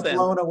when I tell them.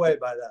 I was blown away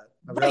by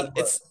that. Right.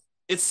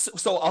 It's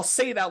so I'll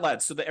say it out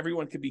loud so that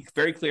everyone can be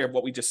very clear of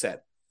what we just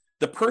said.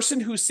 The person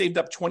who saved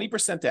up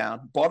 20%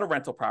 down, bought a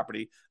rental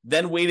property,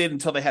 then waited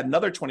until they had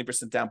another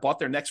 20% down, bought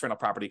their next rental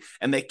property,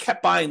 and they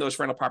kept buying those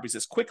rental properties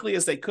as quickly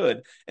as they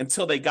could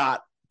until they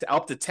got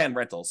up to 10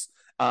 rentals.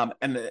 And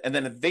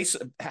then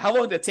how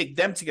long did it take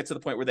them to get to the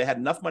point where they had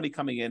enough money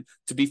coming in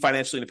to be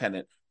financially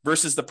independent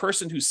versus the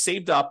person who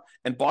saved up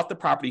and bought the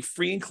property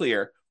free and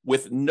clear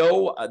with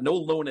no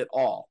loan at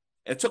all.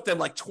 And it took them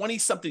like 20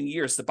 something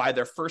years to buy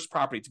their first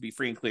property to be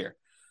free and clear.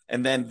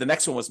 And then the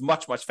next one was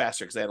much, much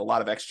faster because they had a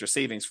lot of extra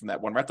savings from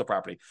that one rental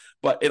property.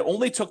 But it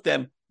only took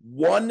them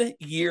 1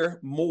 year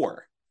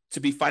more to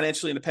be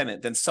financially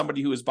independent than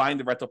somebody who is buying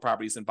the rental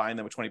properties and buying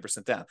them with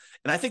 20% down.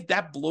 And I think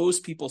that blows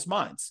people's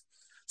minds.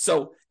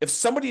 So if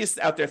somebody is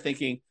out there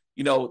thinking,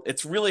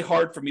 it's really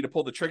hard for me to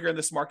pull the trigger in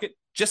this market,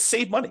 just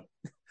save money.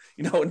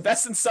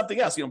 Invest in something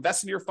else,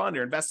 invest in your fund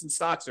or invest in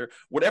stocks or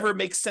whatever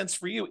makes sense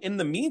for you in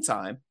the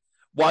meantime,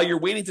 while you're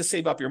waiting to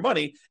save up your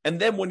money. And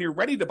then when you're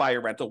ready to buy a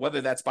rental, whether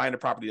that's buying a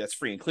property that's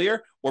free and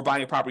clear or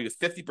buying a property with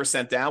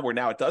 50% down where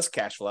now it does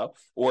cash flow,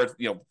 or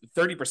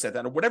 30%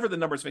 down, or whatever the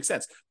numbers make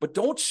sense. But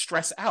don't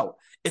stress out.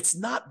 It's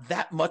not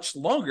that much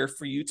longer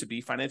for you to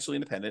be financially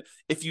independent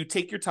if you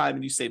take your time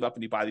and you save up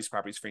and you buy these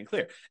properties free and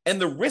clear.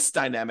 And the risk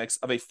dynamics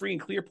of a free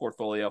and clear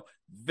portfolio,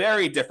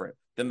 very different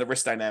than the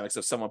risk dynamics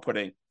of someone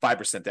putting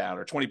 5% down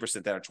or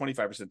 20% down or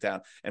 25%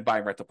 down and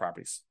buying rental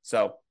properties.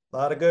 So a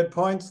lot of good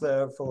points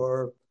there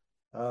for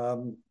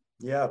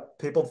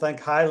people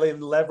think highly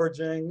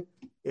leveraging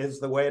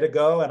is the way to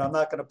go. And I'm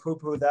not going to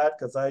poo-poo that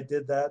because I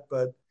did that,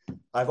 but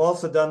I've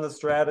also done the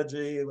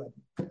strategy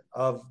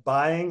of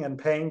buying and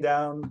paying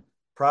down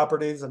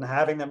properties and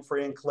having them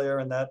free and clear.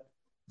 And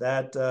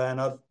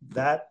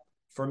that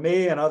for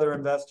me and other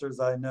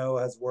investors I know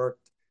has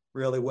worked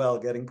really well,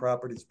 getting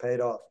properties paid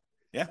off.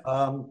 Yeah.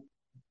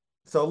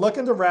 So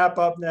looking to wrap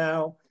up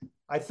now,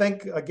 I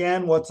think,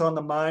 again, what's on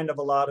the mind of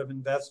a lot of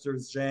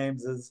investors,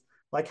 James, is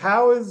like,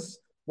 how is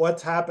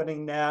what's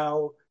happening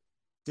now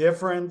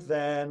different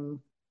than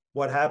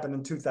what happened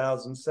in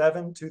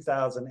 2007,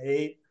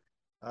 2008?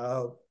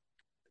 How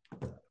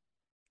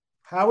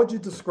would you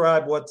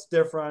describe what's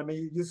different? I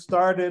mean, you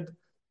started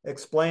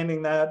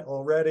explaining that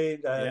already,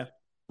 that,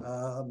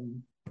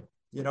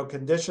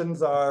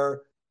 conditions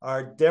are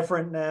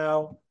different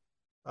now,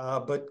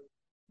 but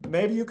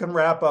maybe you can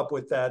wrap up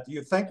with that. Do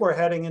you think we're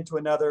heading into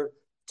another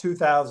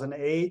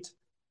 2008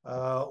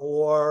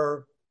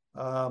 or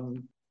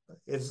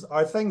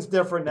are things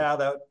different now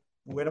that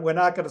we're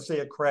not going to see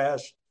a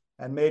crash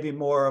and maybe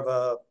more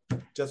of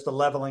just a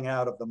leveling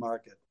out of the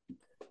market?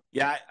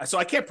 Yeah, so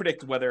I can't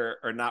predict whether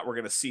or not we're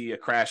going to see a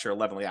crash or a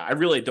leveling out. I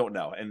really don't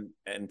know.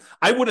 And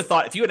I would have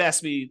thought, if you had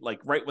asked me like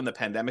right when the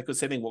pandemic was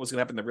hitting, what was going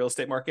to happen in the real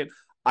estate market,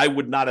 I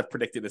would not have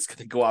predicted it's going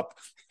to go up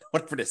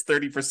for this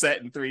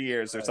 30% in 3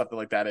 years or something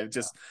like that.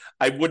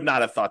 I would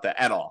not have thought that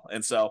at all.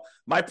 And so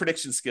my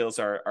prediction skills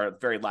are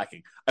very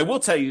lacking. I will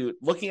tell you,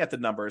 looking at the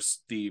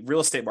numbers, the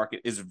real estate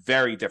market is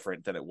very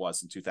different than it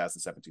was in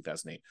 2007,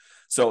 2008.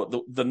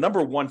 So the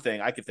number one thing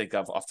I can think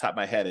of off the top of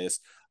my head is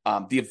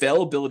the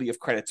availability of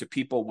credit to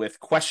people with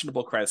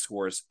questionable credit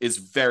scores is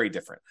very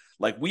different.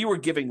 Like, we were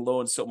giving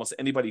loans to almost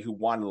anybody who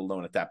wanted a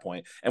loan at that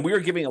point. And we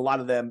were giving a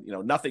lot of them,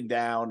 nothing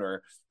down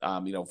or,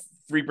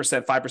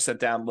 3%, 5%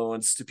 down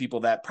loans to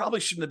people that probably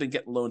shouldn't have been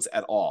getting loans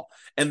at all.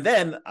 And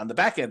then on the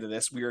back end of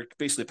this, we were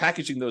basically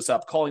packaging those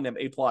up, calling them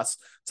A+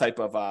 type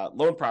of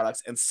loan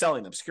products and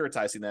selling them,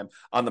 securitizing them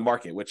on the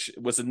market, which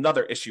was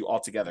another issue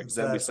altogether, because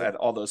then we had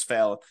all those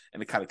fail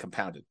and it kind of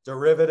compounded.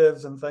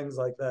 Derivatives and things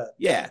like that.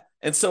 Yeah.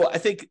 And so I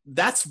think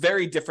that's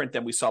very different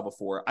than we saw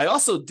before. I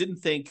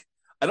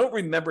don't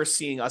remember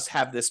seeing us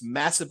have this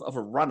massive of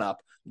a run up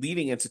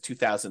leading into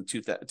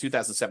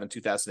 2007,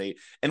 2008.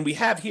 And we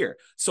have here.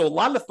 So a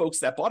lot of the folks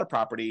that bought a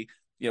property,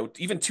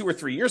 even 2 or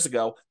 3 years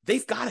ago,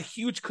 they've got a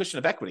huge cushion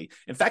of equity.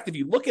 In fact, if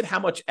you look at how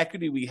much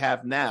equity we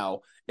have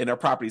now in our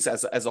properties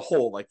as a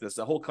whole, like this,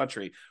 the whole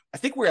country, I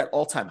think we're at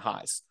all-time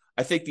highs.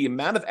 I think the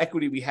amount of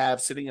equity we have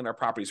sitting in our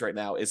properties right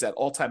now is at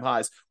all-time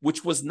highs,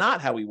 which was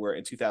not how we were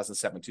in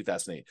 2007,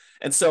 2008.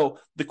 And so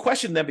the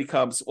question then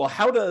becomes, well,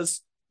 how does,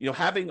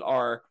 having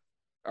our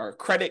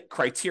credit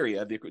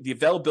criteria, the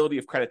availability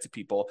of credit to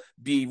people,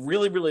 be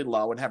really, really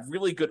low and have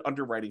really good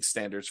underwriting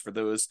standards for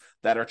those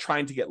that are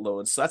trying to get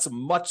loans. So that's a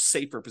much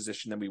safer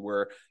position than we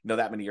were,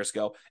 that many years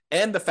ago.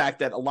 And the fact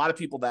that a lot of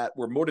people that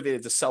were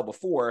motivated to sell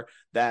before,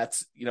 that,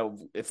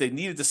 if they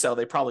needed to sell,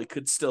 they probably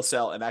could still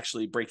sell and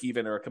actually break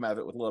even or come out of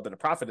it with a little bit of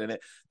profit in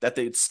it, that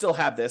they'd still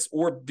have this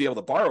or be able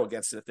to borrow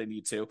against it if they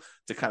need to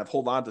kind of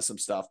hold on to some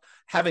stuff.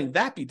 Having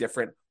that be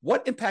different,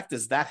 what impact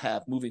does that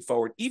have moving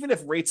forward, even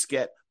if rates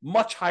get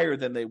much higher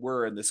than they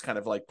were in this kind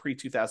of like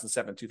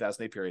pre-2007,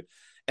 2008 period?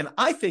 And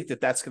I think that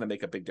that's going to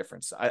make a big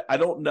difference. I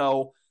don't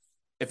know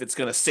if it's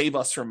going to save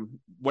us from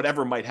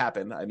whatever might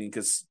happen. I mean,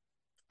 because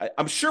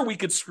I'm sure we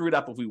could screw it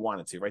up if we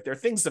wanted to, right? There are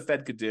things the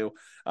Fed could do.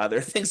 There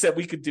are things that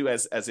we could do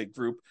as a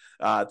group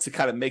to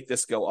kind of make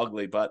this go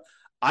ugly. But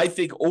I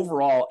think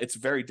overall, it's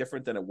very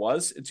different than it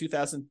was in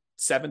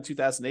 2007,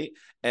 2008.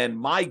 And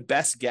my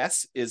best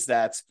guess is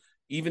that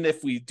even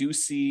if we do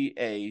see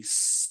a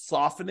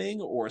softening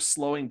or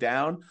slowing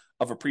down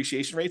of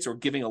appreciation rates or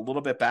giving a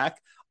little bit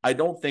back, I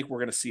don't think we're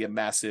going to see a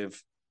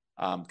massive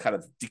kind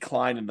of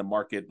decline in the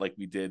market like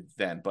we did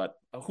then. But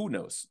who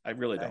knows? I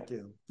really don't. Thank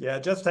you. Yeah,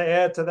 just to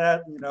add to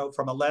that,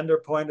 from a lender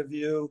point of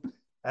view,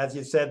 as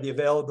you said, the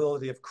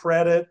availability of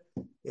credit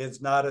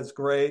is not as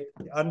great.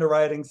 The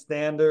underwriting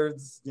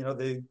standards,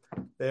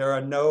 there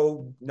are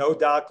no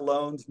doc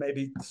loans.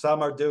 Maybe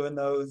some are doing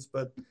those,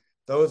 but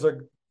those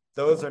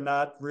are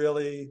not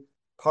really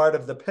part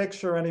of the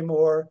picture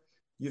anymore.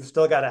 You've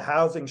still got a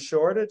housing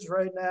shortage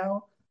right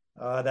now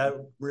that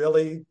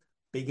really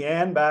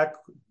began back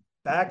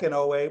in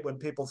 08 when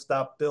people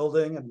stopped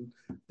building, and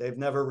they've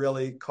never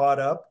really caught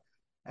up.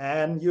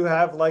 And you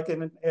have, like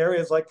in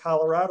areas like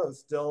Colorado,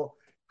 still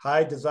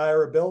high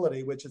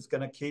desirability, which is going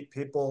to keep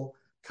people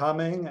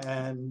coming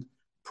and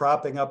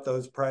propping up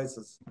those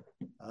prices.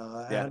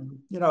 And,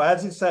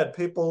 as you said,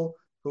 people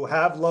who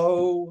have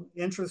low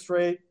interest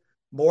rate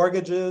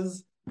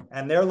mortgages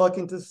and they're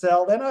looking to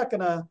sell, they're not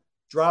going to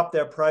drop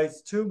their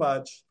price too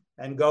much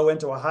and go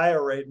into a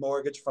higher rate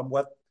mortgage for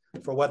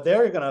what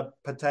they're going to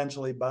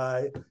potentially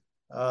buy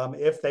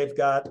if they've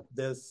got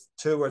this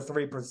 2 or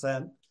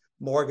 3%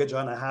 mortgage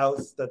on a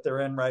house that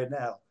they're in right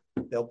now.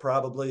 They'll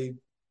probably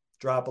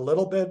drop a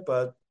little bit,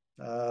 but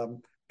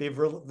be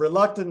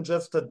reluctant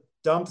just to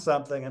dump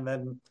something and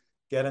then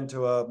get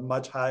into a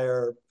much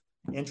higher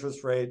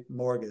interest rate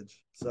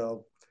mortgage.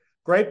 So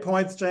great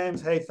points,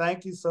 James. Hey,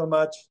 thank you so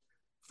much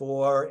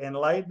for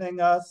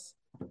enlightening us.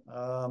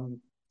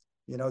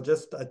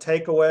 Just a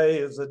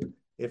takeaway is that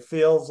it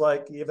feels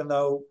like even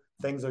though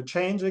things are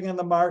changing in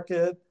the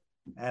market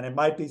and it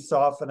might be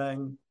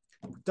softening,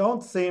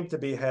 don't seem to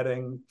be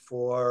heading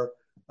for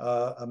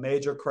a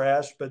major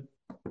crash, but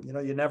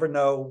you never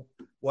know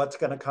what's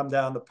going to come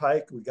down the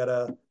pike. We got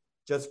to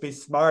just be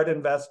smart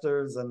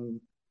investors and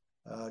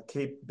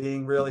keep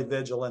being really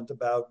vigilant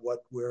about what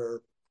we're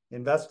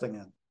investing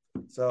in.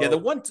 So yeah, the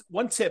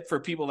one tip for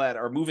people that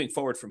are moving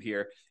forward from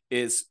here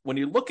is when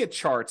you look at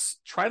charts,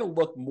 try to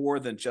look more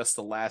than just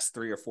the last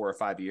 3 or 4 or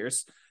 5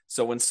 years.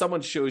 So when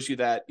someone shows you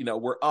that,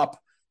 we're up,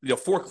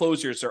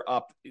 foreclosures are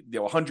up,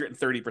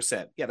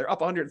 130%. Yeah, they're up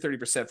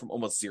 130% from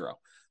almost zero.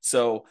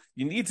 So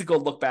you need to go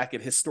look back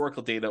at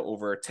historical data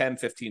over 10,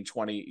 15,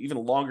 20, even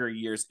longer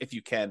years if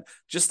you can,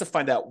 just to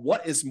find out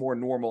what is more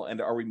normal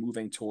and are we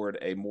moving toward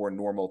a more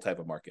normal type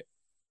of market.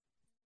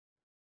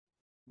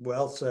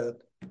 Well said.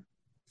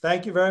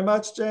 Thank you very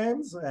much,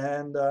 James.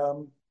 And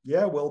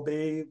we'll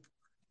be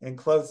in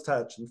close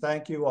touch. And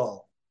thank you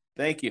all.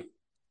 Thank you.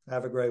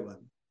 Have a great one.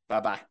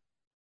 Bye-bye.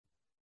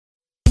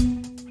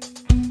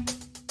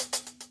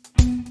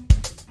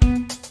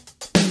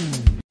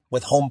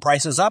 With home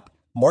prices up,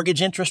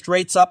 mortgage interest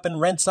rates up, and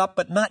rents up,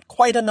 but not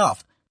quite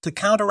enough to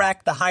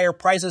counteract the higher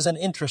prices and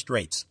interest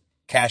rates.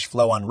 Cash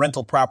flow on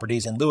rental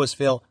properties in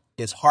Louisville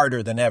is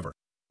harder than ever.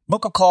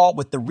 Book a call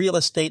with the Real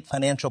Estate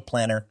Financial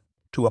Planner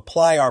to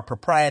apply our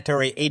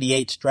proprietary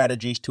 88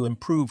 strategies to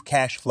improve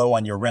cash flow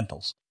on your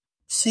rentals.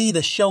 See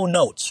the show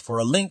notes for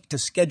a link to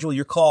schedule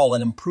your call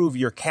and improve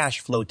your cash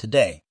flow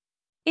today.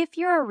 If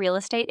you're a real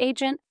estate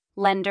agent,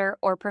 lender,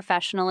 or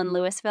professional in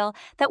Louisville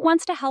that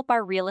wants to help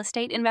our real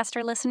estate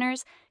investor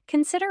listeners,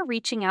 consider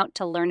reaching out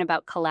to learn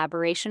about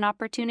collaboration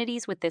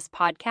opportunities with this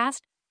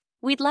podcast.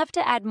 We'd love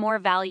to add more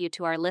value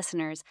to our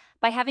listeners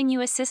by having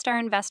you assist our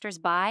investors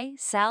buy,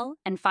 sell,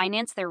 and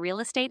finance their real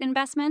estate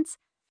investments.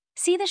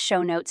 See the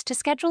show notes to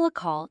schedule a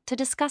call to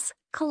discuss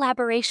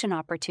collaboration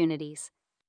opportunities.